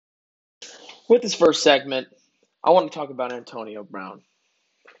With this first segment, I want to talk about Antonio Brown.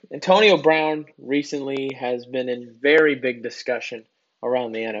 Antonio Brown recently has been in very big discussion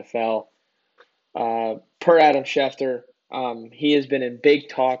around the NFL. Per Adam Schefter, he has been in big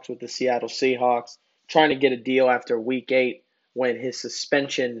talks with the Seattle Seahawks, trying to get a deal after Week 8 when his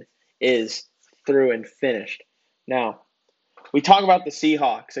suspension is through and finished. Now, we talk about the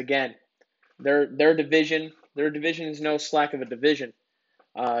Seahawks again. Their division is no slack of a division.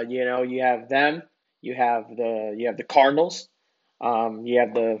 You have them, you have the Cardinals, you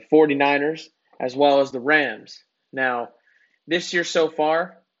have the 49ers, as well as the Rams. Now, this year so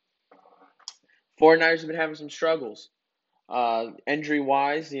far, 49ers have been having some struggles.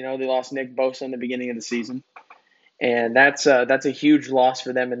 Injury-wise, they lost Nick Bosa in the beginning of the season, and that's a huge loss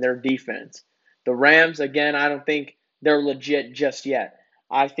for them in their defense. The Rams, again, I don't think they're legit just yet.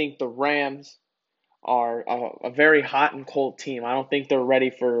 I think the Rams are a very hot and cold team. I don't think they're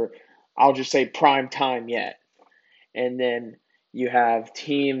ready for, I'll just say, prime time yet. And then you have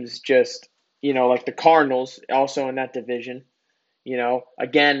teams like the Cardinals, also in that division.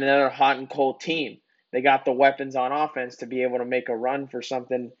 Again, another hot and cold team. They got the weapons on offense to be able to make a run for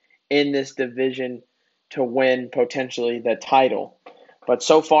something in this division to win potentially the title. But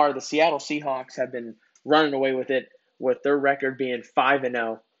so far, the Seattle Seahawks have been running away with it, with their record being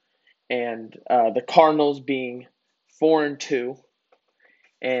 5-0, and the Cardinals being 4-2,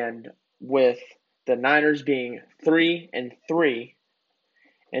 and with the Niners being 3-3,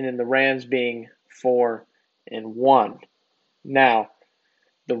 and then the Rams being 4-1. Now,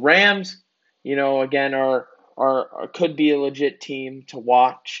 the Rams, again, are could be a legit team to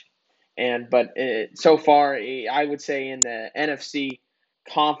watch, but so far, I would say in the NFC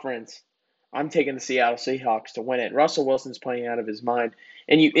conference, I'm taking the Seattle Seahawks to win it. Russell Wilson's playing out of his mind,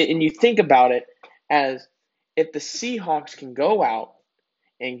 and you think about it as if the Seahawks can go out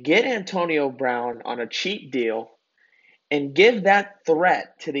and get Antonio Brown on a cheap deal and give that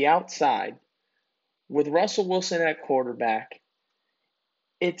threat to the outside with Russell Wilson at quarterback,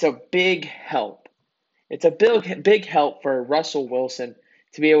 it's a big help. It's a big help for Russell Wilson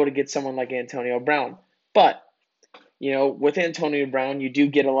to be able to get someone like Antonio Brown. But, with Antonio Brown, you do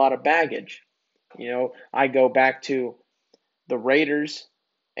get a lot of baggage. I go back to the Raiders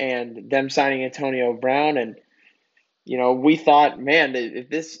and them signing Antonio Brown, and we thought, man, if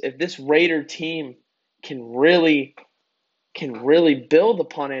this Raider team can really build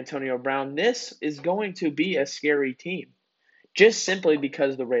upon Antonio Brown, this is going to be a scary team, just simply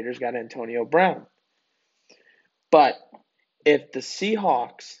because the Raiders got Antonio Brown. But if the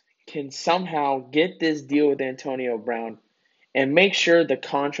Seahawks can somehow get this deal with Antonio Brown and make sure the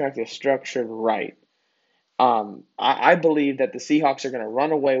contract is structured right, I believe that the Seahawks are going to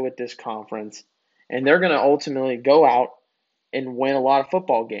run away with this conference, and they're going to ultimately go out and win a lot of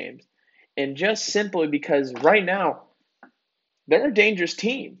football games. And just simply because right now, they're a dangerous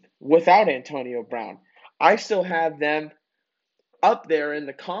team without Antonio Brown. I still have them up there in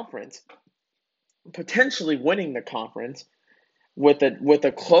the conference, potentially winning the conference with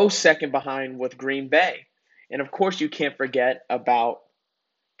a close second behind with Green Bay. And of course, you can't forget about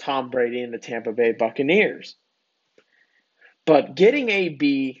Tom Brady and the Tampa Bay Buccaneers. But getting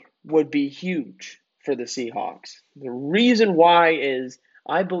AB would be huge for the Seahawks. The reason why is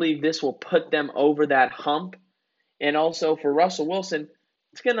I believe this will put them over that hump, and also for Russell Wilson,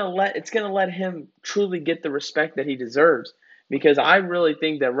 it's gonna let him truly get the respect that he deserves, because I really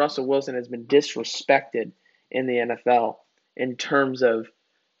think that Russell Wilson has been disrespected in the NFL in terms of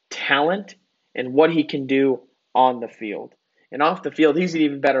talent and what he can do on the field. And off the field, he's an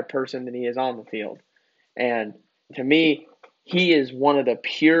even better person than he is on the field. And to me, he is one of the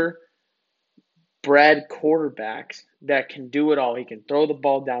purebred quarterbacks that can do it all. He can throw the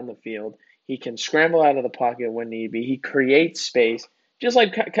ball down the field. He can scramble out of the pocket when need be. He creates space, just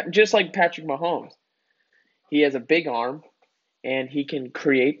like Patrick Mahomes. He has a big arm, and he can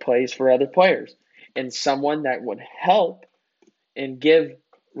create plays for other players. And someone that would help and give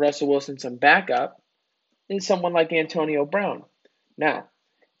Russell Wilson some backup is someone like Antonio Brown. Now,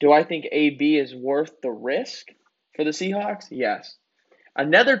 do I think AB is worth the risk for the Seahawks? Yes.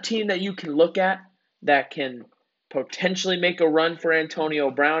 Another team that you can look at that can potentially make a run for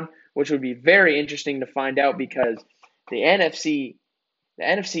Antonio Brown, which would be very interesting to find out, because the NFC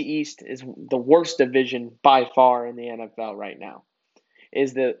East is the worst division by far in the NFL right now,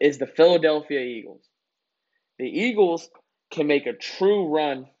 is the Philadelphia Eagles. The Eagles can make a true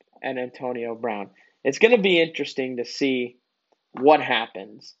run at Antonio Brown. It's going to be interesting to see what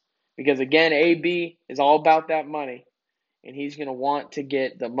happens, because again, AB is all about that money, and he's going to want to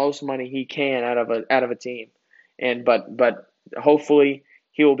get the most money he can out of a team. But hopefully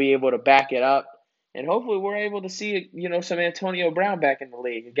he will be able to back it up. And hopefully we're able to see, some Antonio Brown back in the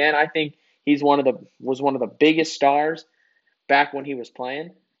league. Again, I think he's was one of the biggest stars back when he was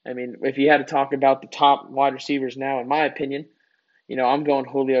playing. I mean, if you had to talk about the top wide receivers now, in my opinion, I'm going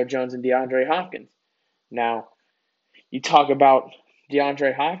Julio Jones and DeAndre Hopkins. Now, you talk about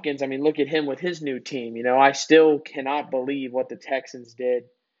DeAndre Hopkins, I mean, look at him with his new team. I still cannot believe what the Texans did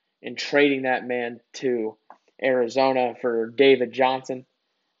in trading that man to Arizona for David Johnson.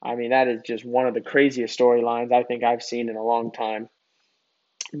 I mean, that is just one of the craziest storylines I think I've seen in a long time.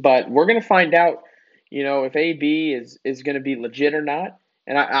 But we're going to find out, if AB is going to be legit or not.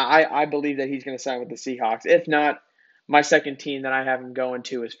 And I believe that he's going to sign with the Seahawks. If not, my second team that I have him going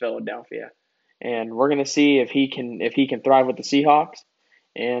to is Philadelphia. And we're going to see if he can thrive with the Seahawks.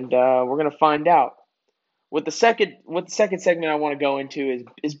 And we're going to find out. With the second segment I want to go into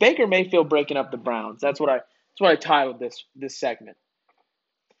is Baker Mayfield breaking up the Browns. That's what I titled this segment.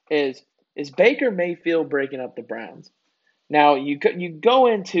 Is Baker Mayfield breaking up the Browns? Now you go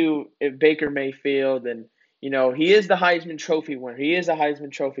into Baker Mayfield, and he is the Heisman Trophy winner. He is a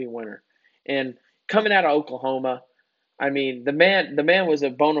Heisman Trophy winner, and coming out of Oklahoma, I mean the man was a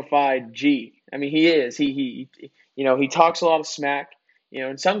bona fide G. I mean he is he talks a lot of smack.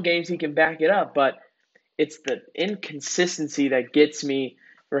 In some games he can back it up, but it's the inconsistency that gets me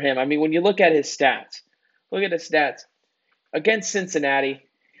for him. I mean when you look at his stats, against Cincinnati,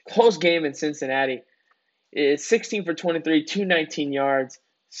 close game in Cincinnati. It's 16 for 23, 219 yards,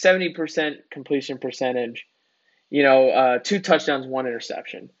 70% completion percentage, 2 touchdowns, 1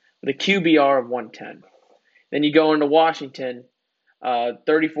 interception, with a QBR of 110. Then you go into Washington,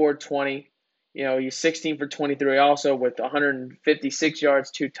 34-20, he's 16 for 23 also with 156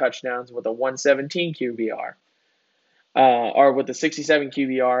 yards, 2 touchdowns with a 117 QBR, or with a 67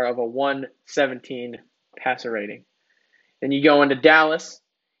 QBR of a 117 passer rating. Then you go into Dallas.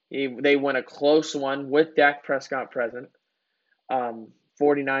 They win a close one with Dak Prescott present,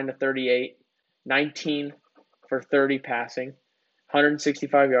 49-38, 19 for 30 passing,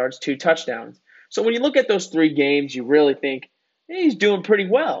 165 yards, 2 touchdowns. So when you look at those 3 games, you really think he's doing pretty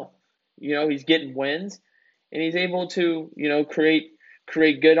well. He's getting wins, and he's able to create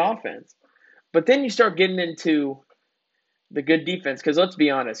good offense. But then you start getting into the good defense, because let's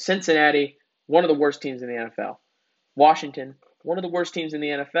be honest, Cincinnati, one of the worst teams in the NFL. Washington, one of the worst teams in the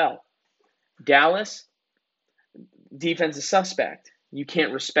NFL. Dallas, defense is suspect. You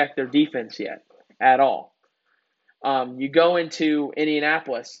can't respect their defense yet at all. You go into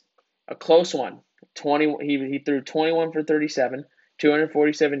Indianapolis, a close one. He threw 21 for 37,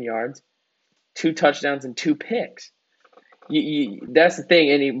 247 yards, 2 touchdowns, and 2 picks. That's the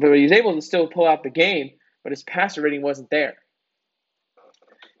thing. But he was able to still pull out the game, but his passer rating wasn't there.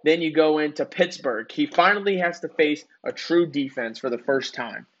 Then you go into Pittsburgh. He finally has to face a true defense for the first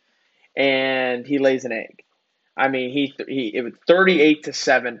time, and he lays an egg. I mean, it was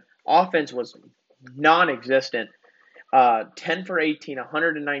 38-7. Offense was non-existent. 10 for 18,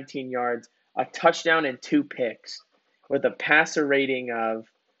 119 yards, a touchdown, and 2 picks, with a passer rating of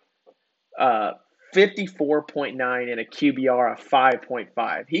 54.9 and a QBR of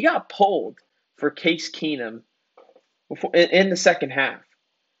 5.5. He got pulled for Case Keenum in the second half.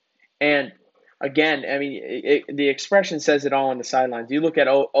 And again, I mean, the expression says it all on the sidelines. You look at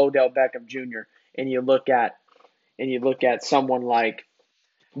Odell Beckham Jr. and you look at someone like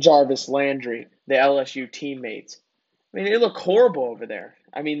Jarvis Landry, the LSU teammates. I mean, they look horrible over there.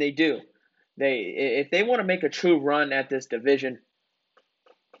 I mean, they do. If they want to make a true run at this division,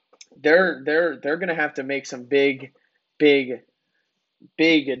 they're going to have to make some big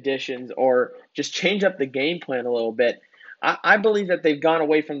additions, or just change up the game plan a little bit. I believe that they've gone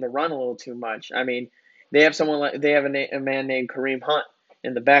away from the run a little too much. I mean, they have a man named Kareem Hunt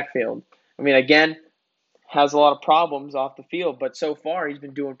in the backfield. I mean, again, has a lot of problems off the field, but so far he's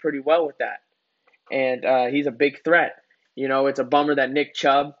been doing pretty well with that. And he's a big threat. It's a bummer that Nick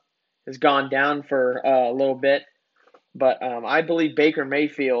Chubb has gone down for a little bit. But I believe Baker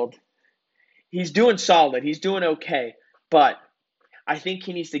Mayfield, he's doing solid. He's doing okay. But I think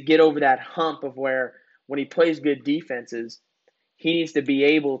he needs to get over that hump of where when he plays good defenses, he needs to be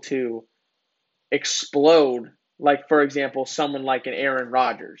able to explode, like, for example, someone like an Aaron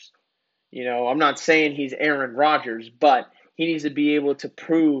Rodgers. I'm not saying he's Aaron Rodgers, but he needs to be able to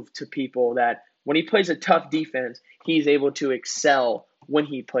prove to people that when he plays a tough defense, he's able to excel when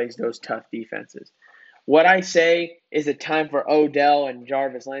he plays those tough defenses. What I say is it time for Odell and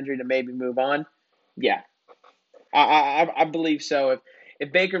Jarvis Landry to maybe move on? Yeah, I believe so.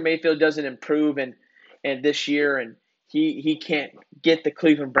 If Baker Mayfield doesn't improve and this year and he can't get the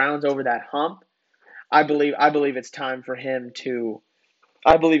Cleveland Browns over that hump, I believe it's time for him to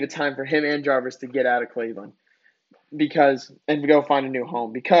I believe it's time for him and Jarvis to get out of Cleveland and go find a new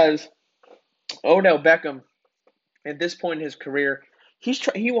home because Odell Beckham at this point in his career, he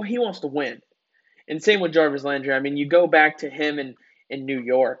wants to win. And same with Jarvis Landry. I mean, you go back to him in New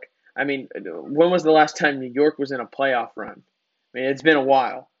York. I mean, when was the last time New York was in a playoff run? I mean, it's been a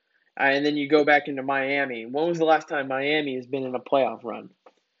while. And then you go back into Miami. When was the last time Miami has been in a playoff run?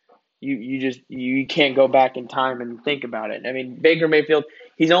 You can't go back in time and think about it. I mean, Baker Mayfield,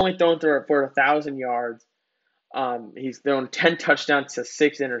 he's only thrown for 1,000 yards. He's thrown 10 touchdowns to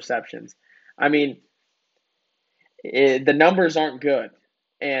 6 interceptions. I mean, the numbers aren't good.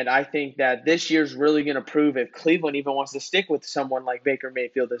 And I think that this year's really going to prove if Cleveland even wants to stick with someone like Baker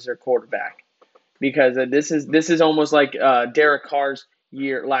Mayfield as their quarterback, because this is almost like Derek Carr's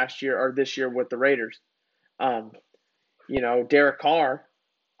year last year or this year with the Raiders. Um, Derek Carr.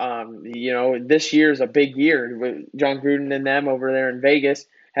 This year is a big year. John Gruden and them over there in Vegas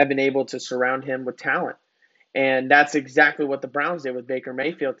have been able to surround him with talent. And that's exactly what the Browns did with Baker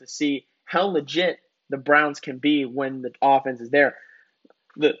Mayfield to see how legit the Browns can be when the offense is there.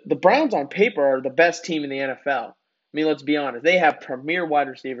 The Browns on paper are the best team in the NFL. I mean, let's be honest. They have premier wide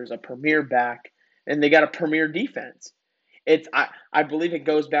receivers, a premier back, and they got a premier defense. I believe it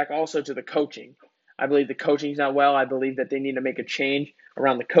goes back also to the coaching. I believe the coaching's not well. I believe that they need to make a change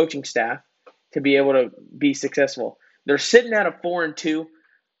around the coaching staff to be able to be successful. They're sitting at a 4-2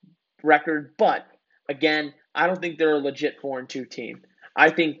 record, but again, I don't think they're a legit 4-2 team. I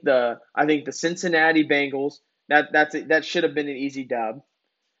think the Cincinnati Bengals that should have been an easy dub.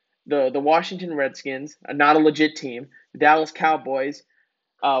 The Washington Redskins, not a legit team. The Dallas Cowboys,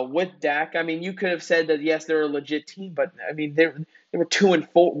 with Dak. I mean, you could have said that yes, they're a legit team, but I mean they were 2-4,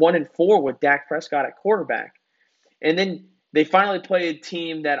 1-4 with Dak Prescott at quarterback, and then they finally played a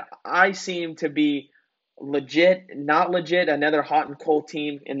team that I seem to be legit, not legit. Another hot and cold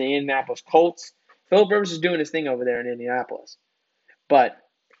team in the Indianapolis Colts. Philip Rivers is doing his thing over there in Indianapolis, but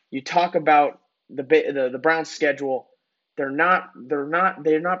you talk about the Browns' schedule. They're not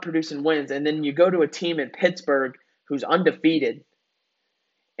producing wins, and then you go to a team in Pittsburgh who's undefeated,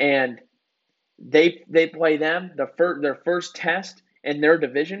 and they play them their first test in their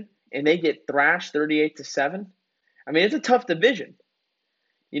division, and they get thrashed 38-7. I mean, it's a tough division.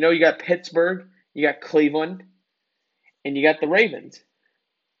 You got Pittsburgh, you got Cleveland, and you got the Ravens.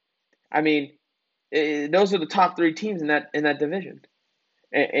 I mean, those are the top three teams in that division.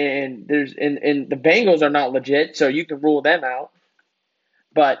 And the Bengals are not legit, so you can rule them out.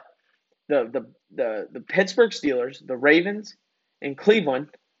 But the Pittsburgh Steelers, the Ravens, and Cleveland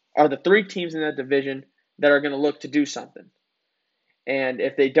are the three teams in that division that are going to look to do something. And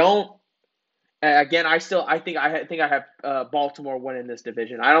if they don't, again, I think I have Baltimore winning this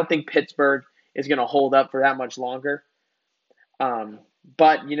division. I don't think Pittsburgh is going to hold up for that much longer.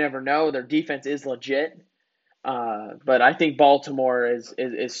 But you never know. Their defense is legit. But I think Baltimore is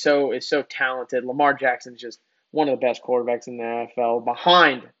so talented. Lamar Jackson is just one of the best quarterbacks in the NFL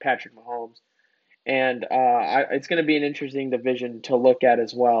behind Patrick Mahomes. And it's going to be an interesting division to look at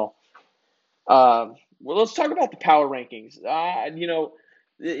as well. Well, let's talk about the power rankings.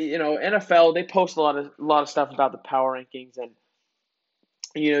 NFL they post a lot of stuff about the power rankings, and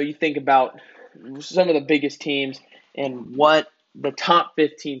you think about some of the biggest teams and what the top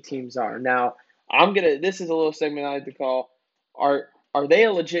 15 teams are. Now, this is a little segment I like to call are they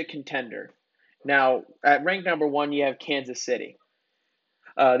a legit contender? Now, at rank number 1, you have Kansas City.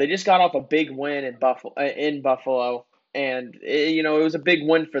 They just got off a big win in Buffalo, and it was a big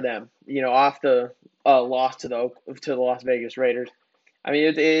win for them. Off the loss to the Las Vegas Raiders. I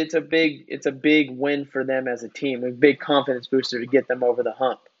mean, it's a big win for them as a team, a big confidence booster to get them over the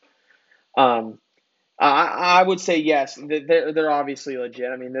hump. Um, I would say yes, they're obviously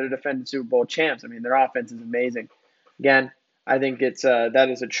legit. I mean, they're defending Super Bowl champs. I mean, their offense is amazing. Again, I think that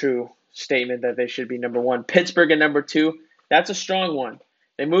is a true statement that they should be number 1. Pittsburgh at number 2, that's a strong one.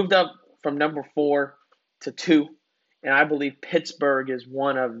 They moved up from number 4 to 2, and I believe Pittsburgh is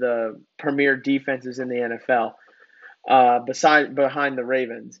one of the premier defenses in the NFL, behind the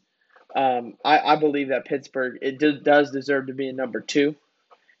Ravens. I believe that Pittsburgh does deserve to be in number 2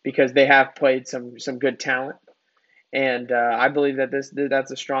 because they have played some good talent, and I believe that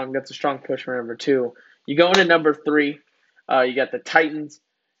that's a strong push for number 2. You go into number 3, you got the Titans,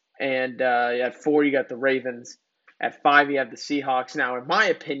 and at 4 you got the Ravens. At 5 you have the Seahawks. Now, in my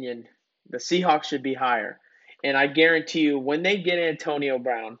opinion, the Seahawks should be higher, and I guarantee you when they get Antonio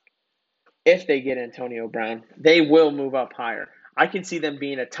Brown, if they get Antonio Brown, they will move up higher. I can see them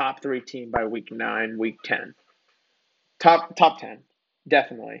being a top 3 team by week 9, week 10. Top 10,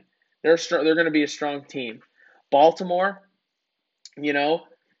 definitely. They're going to be a strong team. Baltimore, You know,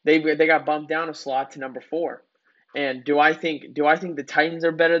 they got bumped down a slot to number 4. And do I think the Titans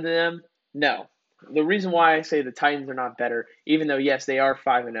are better than them? No. The reason why I say the Titans are not better, even though yes they are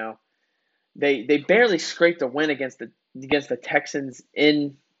 5-0, they barely scraped a win against the Texans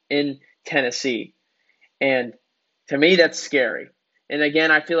in Tennessee, and to me that's scary. And again,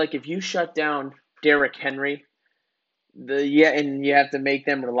 I feel like if you shut down Derrick Henry, and you have to make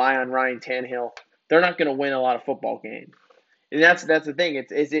them rely on Ryan Tannehill, they're not going to win a lot of football games. And that's the thing.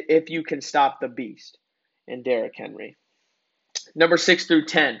 It's if you can stop the beast in Derrick Henry. Number 6 through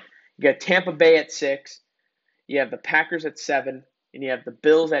 10, you got Tampa Bay at 6, you have the Packers at 7, and you have the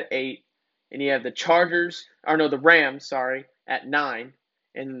Bills at 8, and you have the Rams, sorry, at 9,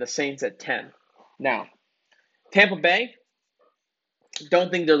 and then the Saints at 10. Now, Tampa Bay,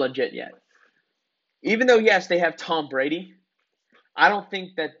 don't think they're legit yet. Even though yes, they have Tom Brady, I don't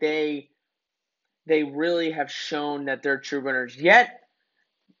think that they really have shown that they're true winners yet.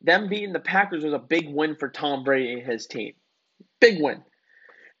 Them beating the Packers was a big win for Tom Brady and his team. Big win.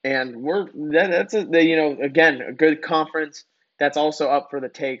 And again, a good conference that's also up for the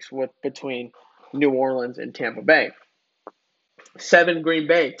takes between New Orleans and Tampa Bay. 7, Green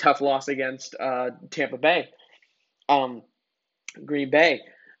Bay, tough loss against Tampa Bay. Green Bay,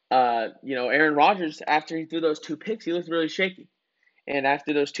 Aaron Rodgers, after he threw those 2 picks, he looked really shaky. And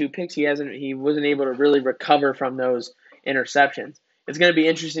after those 2 picks, he wasn't able to really recover from those interceptions. It's going to be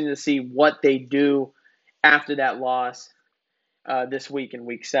interesting to see what they do after that loss this week in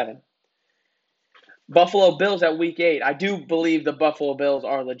Week 7. Buffalo Bills at Week 8. I do believe the Buffalo Bills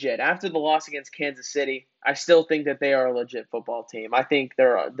are legit. After the loss against Kansas City, I still think that they are a legit football team. I think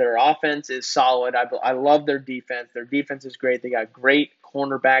their offense is solid. I love their defense. Their defense is great. They got great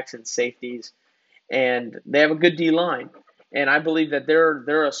cornerbacks and safeties, and they have a good D-line. And I believe that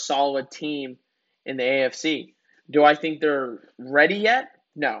they're a solid team in the AFC. Do I think they're ready yet?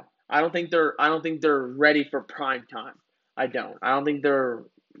 No. I don't think they're ready for prime time. I don't think they're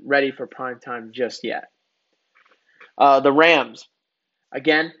ready for prime time just yet. The Rams,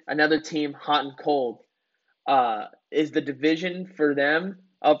 again, another team hot and cold. Is the division for them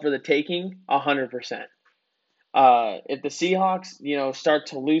up for the taking? 100%. If the Seahawks, start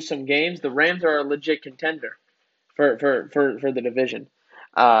to lose some games, the Rams are a legit contender for the division.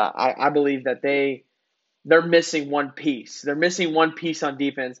 I believe that they're missing one piece. They're missing one piece on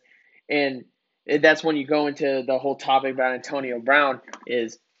defense, and that's when you go into the whole topic about Antonio Brown.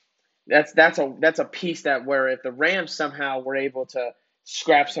 That's a piece that where if the Rams somehow were able to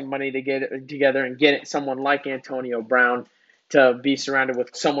scrap some money to get it together and get someone like Antonio Brown to be surrounded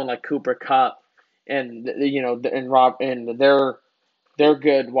with someone like Cooper Kupp and their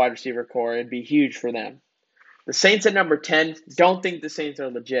good wide receiver core, it'd be huge for them. The Saints at number 10, don't think the Saints are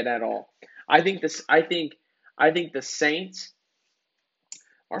legit at all. I think the Saints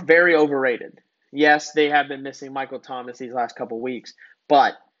are very overrated. Yes, they have been missing Michael Thomas these last couple weeks,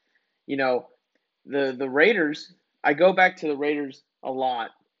 but you know, the Raiders, I go back to the Raiders a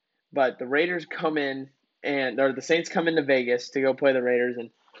lot, but the Raiders or the Saints come into Vegas to go play the Raiders, and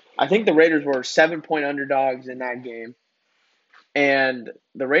I think the Raiders were 7-point underdogs in that game, and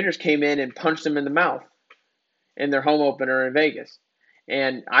the Raiders came in and punched them in the mouth in their home opener in Vegas.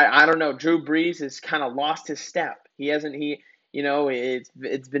 And I don't know, Drew Brees has kind of lost his step.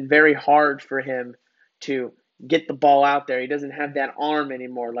 It's been very hard for him to get the ball out there. He doesn't have that arm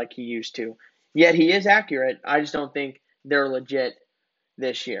anymore like he used to. Yet he is accurate. I just don't think they're legit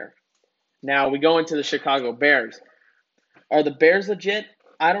this year. Now we go into the Chicago Bears. Are the Bears legit?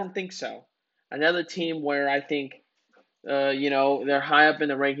 I don't think so. Another team where I think, they're high up in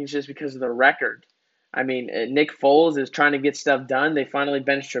the rankings just because of their record. I mean, Nick Foles is trying to get stuff done. They finally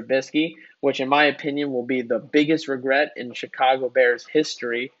benched Trubisky, which in my opinion will be the biggest regret in Chicago Bears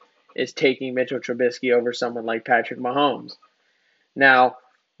history, is taking Mitchell Trubisky over someone like Patrick Mahomes. Now,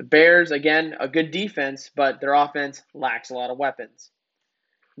 the Bears, again, a good defense, but their offense lacks a lot of weapons.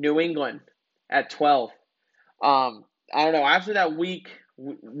 New England at 12. I don't know. After that week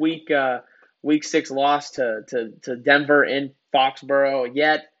 6 loss to Denver in Foxborough,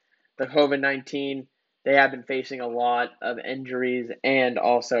 yet the COVID-19, they have been facing a lot of injuries and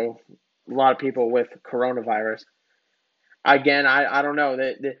also a lot of people with coronavirus. Again, I don't know.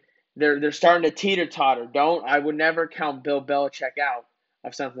 They're starting to teeter-totter. I would never count Bill Belichick out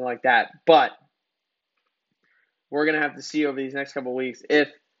of something like that. But we're going to have to see over these next couple of weeks if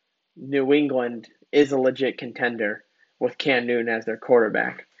New England is a legit contender with Cam Newton as their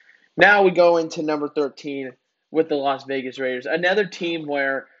quarterback. Now we go into number 13 with the Las Vegas Raiders. Another team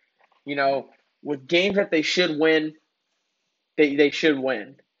where, with games that they should win, they should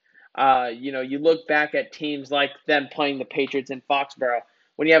win. You look back at teams like them playing the Patriots in Foxborough.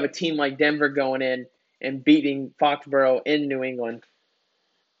 When you have a team like Denver going in and beating Foxborough in New England,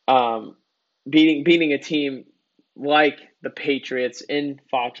 um, beating a team like the Patriots in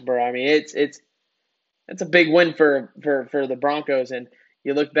Foxborough. I mean, it's a big win for the Broncos. And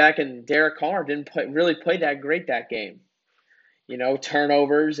you look back, and Derek Carr didn't really play that great that game.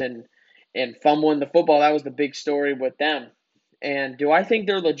 Turnovers and fumbling the football. That was the big story with them. And do I think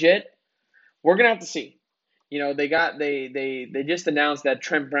they're legit? We're gonna have to see. They just announced that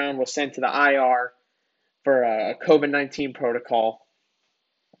Trent Brown was sent to the IR for a COVID-19 protocol,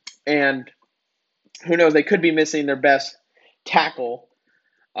 and who knows? They could be missing their best tackle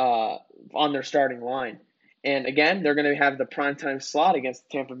on their starting line. And again, they're going to have the primetime slot against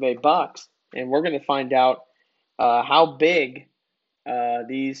the Tampa Bay Bucks, and we're going to find out how big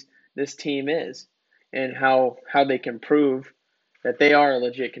this team is and how they can prove that they are a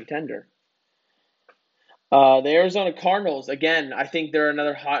legit contender. The Arizona Cardinals, again, I think they're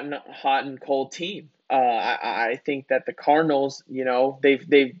another hot and cold team. I think that the Cardinals,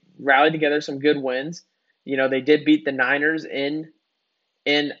 they've rallied together some good wins. They did beat the Niners in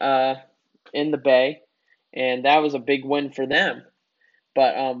the Bay, and that was a big win for them.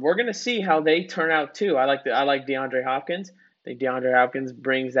 But we're gonna see how they turn out too. I like DeAndre Hopkins. I think DeAndre Hopkins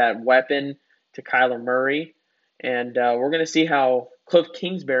brings that weapon to Kyler Murray, and we're gonna see how Cliff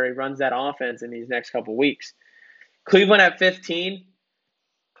Kingsbury runs that offense in these next couple weeks. Cleveland at 15,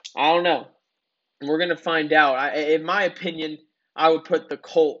 I don't know. We're gonna find out. In my opinion, I would put the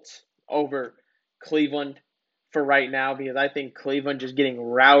Colts over Cleveland for right now because I think Cleveland just getting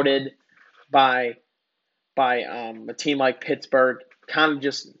routed by a team like Pittsburgh kind of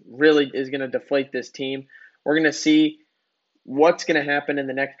just really is going to deflate this team. We're going to see what's going to happen in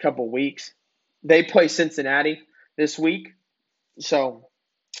the next couple weeks. They play Cincinnati this week, so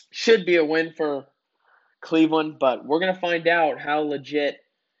should be a win for Cleveland, but we're going to find out how legit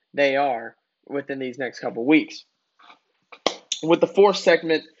they are within these next couple weeks. With the fourth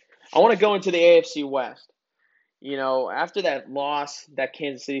segment, I want to go into the AFC West. After that loss that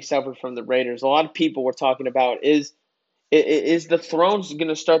Kansas City suffered from the Raiders, a lot of people were talking about is the thrones going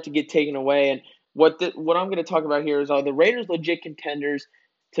to start to get taken away? And what I'm going to talk about here is, are the Raiders legit contenders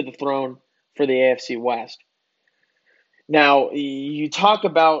to the throne for the AFC West? Now, you talk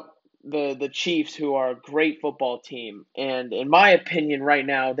about the Chiefs, who are a great football team, and in my opinion right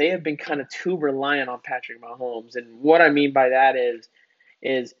now, they have been kind of too reliant on Patrick Mahomes. And what I mean by that is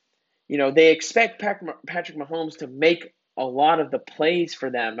they expect Patrick Mahomes to make a lot of the plays for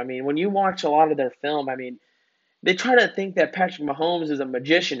them. I mean, when you watch a lot of their film, I mean, they try to think that Patrick Mahomes is a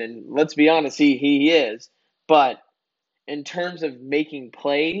magician, and let's be honest, he is. But in terms of making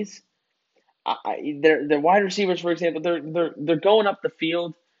plays, their wide receivers, for example, they're going up the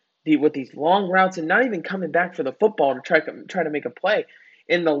field with these long routes and not even coming back for the football to try to make a play.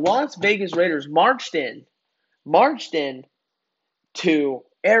 And the Las Vegas Raiders marched in to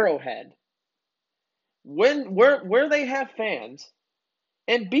Arrowhead where they have fans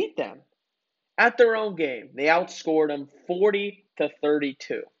and beat them at their own game. They outscored them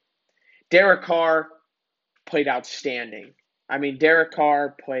 40-32. Derek Carr played outstanding. I mean, Derek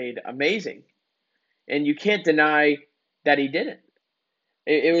Carr played amazing, and you can't deny that he didn't.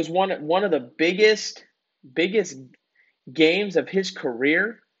 It was one of the biggest games of his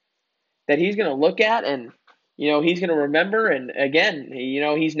career that he's going to look at, and he's going to remember. And again,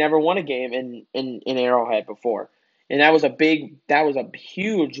 he's never won a game in Arrowhead before, and that was a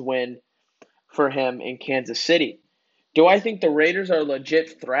huge win for him in Kansas City. Do I think the Raiders are a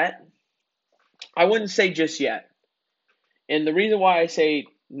legit threat? I wouldn't say just yet. And the reason why I say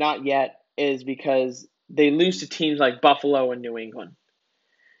not yet is because they lose to teams like Buffalo and New England.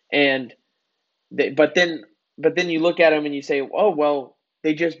 And but then you look at them and you say, "Oh, well,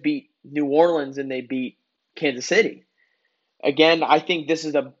 they just beat New Orleans and they beat Kansas City." Again, I think this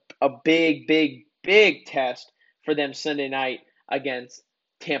is a big test for them Sunday night against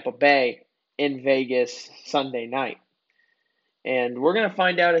Tampa Bay in Vegas Sunday night. And we're going to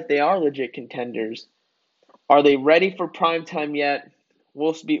find out if they are legit contenders. Are they ready for prime time yet?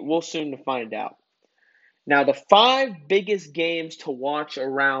 We'll soon to find out. Now, the 5 biggest games to watch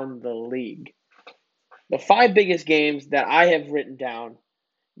around the league. The 5 biggest games that I have written down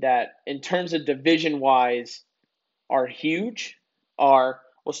that, in terms of division-wise, are huge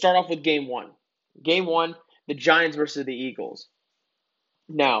we'll start off with game 1. Game 1, the Giants versus the Eagles.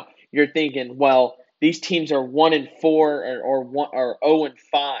 Now, you're thinking, well, these teams are 1-4 or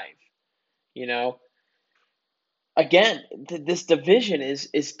 0-5. Again, this division is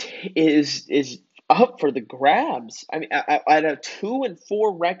up for the grabs. I mean, at a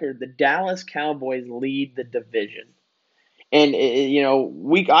 2-4 record, the Dallas Cowboys lead the division, and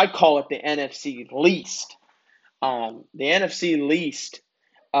I call it the NFC least. The NFC least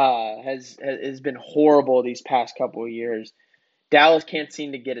has been horrible these past couple of years. Dallas can't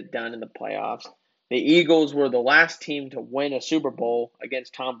seem to get it done in the playoffs. The Eagles were the last team to win a Super Bowl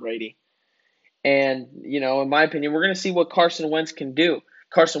against Tom Brady. And, in my opinion, we're going to see what Carson Wentz can do.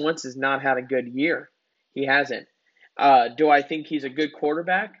 Carson Wentz has not had a good year. He hasn't. Do I think he's a good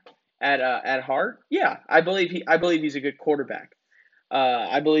quarterback at heart? Yeah, I believe he's a good quarterback.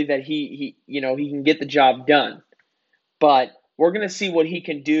 I believe that he can get the job done. But we're going to see what he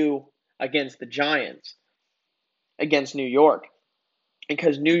can do against the Giants, against New York.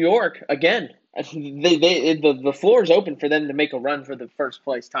 Because New York, again, the floor is open for them to make a run for the first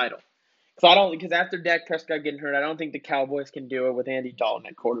place title. Because after Dak Prescott getting hurt, I don't think the Cowboys can do it with Andy Dalton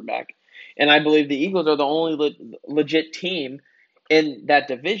at quarterback. And I believe the Eagles are the only legit team in that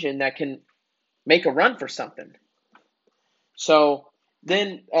division that can make a run for something. So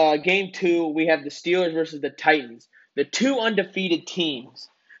then game 2, we have the Steelers versus the Titans, the two undefeated teams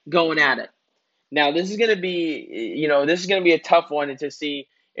going at it. Now this is going to be a tough one to see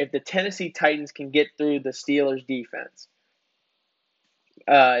if the Tennessee Titans can get through the Steelers defense.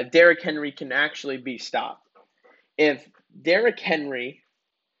 If Derrick Henry can actually be stopped. If Derrick Henry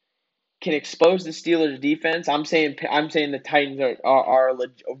can expose the Steelers defense, I'm saying the Titans are a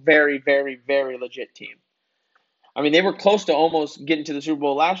very, very, very legit team. I mean, they were close to almost getting to the Super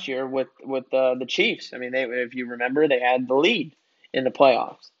Bowl last year with the Chiefs. I mean, if you remember, they had the lead in the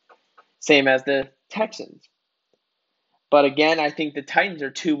playoffs, same as the Texans. But again, I think the Titans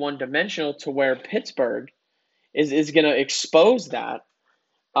are too one-dimensional to where Pittsburgh is going to expose that.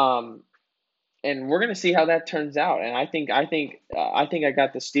 And we're going to see how that turns out. And I think I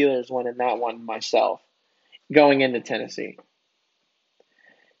got the Steelers winning that one myself, going into Tennessee.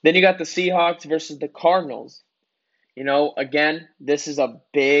 Then you got the Seahawks versus the Cardinals. Again, this is a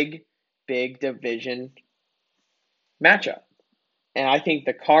big, big division matchup. And I think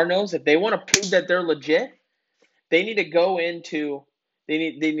the Cardinals, if they want to prove that they're legit, they need to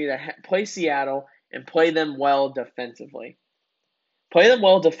play Seattle and play them well defensively. Play them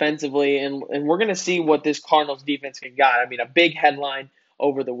well defensively, and we're going to see what this Cardinals defense can got. I mean, a big headline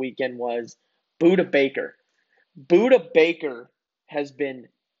over the weekend was Buda Baker. Buda Baker has been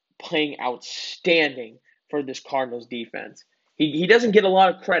playing outstanding for this Cardinals defense. He doesn't get a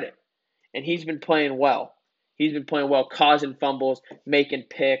lot of credit, and he's been playing well. He's been playing well, causing fumbles, making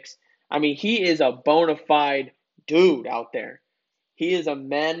picks. I mean, he is a bona fide dude out there. He is a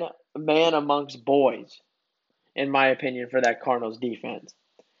man amongst boys, in my opinion, for that Cardinals defense.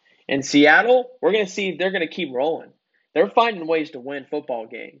 In Seattle, we're going to see they're going to keep rolling. They're finding ways to win football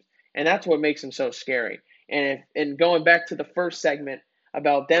games, and that's what makes them so scary. And going back to the first segment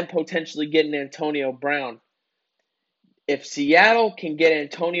about them potentially getting Antonio Brown, if Seattle can get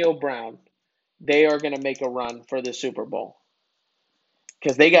Antonio Brown, they are going to make a run for the Super Bowl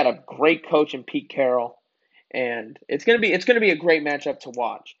because they got a great coach in Pete Carroll, and it's going to be a great matchup to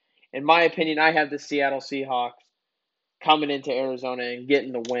watch. In my opinion, I have the Seattle Seahawks coming into Arizona and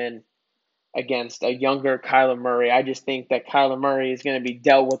getting the win against a younger Kyler Murray. I just think that Kyler Murray is going to be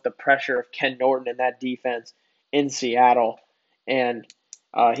dealt with the pressure of Ken Norton and that defense in Seattle, and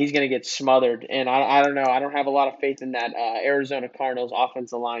he's going to get smothered. And I don't know. I don't have a lot of faith in that Arizona Cardinals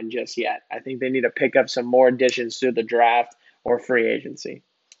offensive line just yet. I think they need to pick up some more additions through the draft or free agency.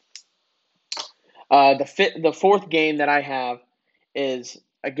 The fourth game that I have is,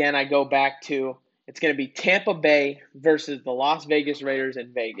 again, I go back to, it's going to be Tampa Bay versus the Las Vegas Raiders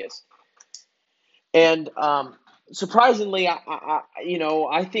in Vegas. And surprisingly,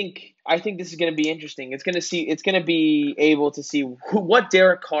 I think this is going to be interesting. It's going to be able to see what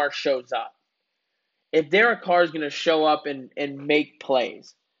Derek Carr shows up. If Derek Carr is going to show up and make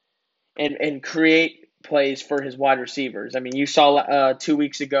plays and create plays for his wide receivers. I mean, you saw 2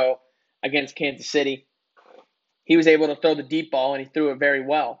 weeks ago against Kansas City, he was able to throw the deep ball and he threw it very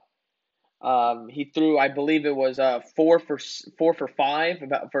well. He threw, I believe it was 4 for 5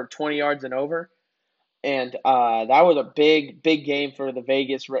 for 20 yards and over. And that was a big game for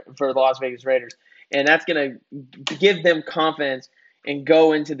the Las Vegas Raiders, and that's going to give them confidence and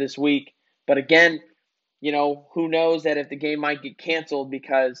go into this week. But again, who knows that if the game might get canceled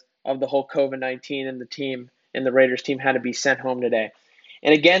because of the whole COVID-19 and the Raiders team had to be sent home today.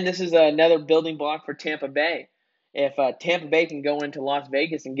 And again, this is another building block for Tampa Bay. If Tampa Bay can go into Las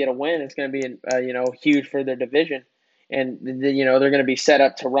Vegas and get a win, it's going to be huge for their division, and they're going to be set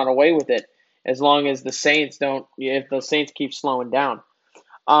up to run away with it. As long as the Saints if the Saints keep slowing down.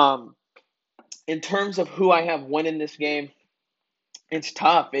 In terms of who I have winning this game, it's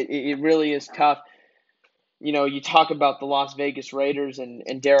tough. It really is tough. You talk about the Las Vegas Raiders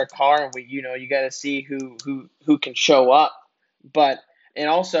and Derek Carr, and you got to see who can show up. But and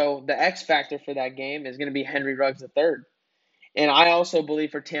also the X factor for that game is going to be Henry Ruggs III. And I also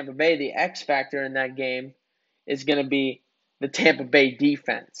believe for Tampa Bay, the X factor in that game is going to be the Tampa Bay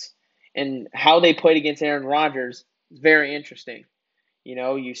defense and how they played against Aaron Rodgers is very interesting.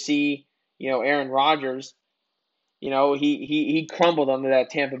 You see, Aaron Rodgers, he crumbled under that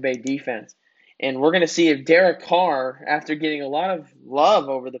Tampa Bay defense. And we're going to see if Derek Carr, after getting a lot of love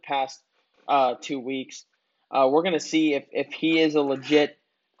over the past 2 weeks, we're going to see if he is a legit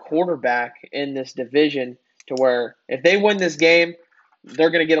quarterback in this division to where if they win this game, they're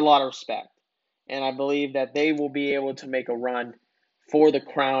going to get a lot of respect. And I believe that they will be able to make a run for the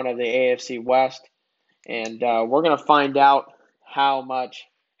crown of the AFC West. And we're going to find out how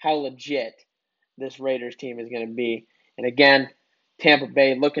legit this Raiders team is going to be. And again, Tampa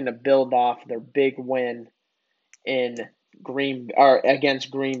Bay looking to build off their big win in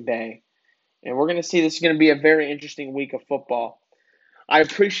against Green Bay. And we're going to see this is going to be a very interesting week of football. I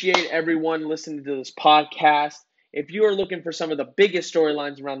appreciate everyone listening to this podcast. If you are looking for some of the biggest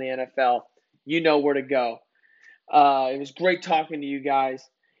storylines around the NFL, you know where to go. It was great talking to you guys,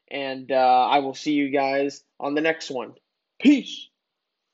 and I will see you guys on the next one. Peace.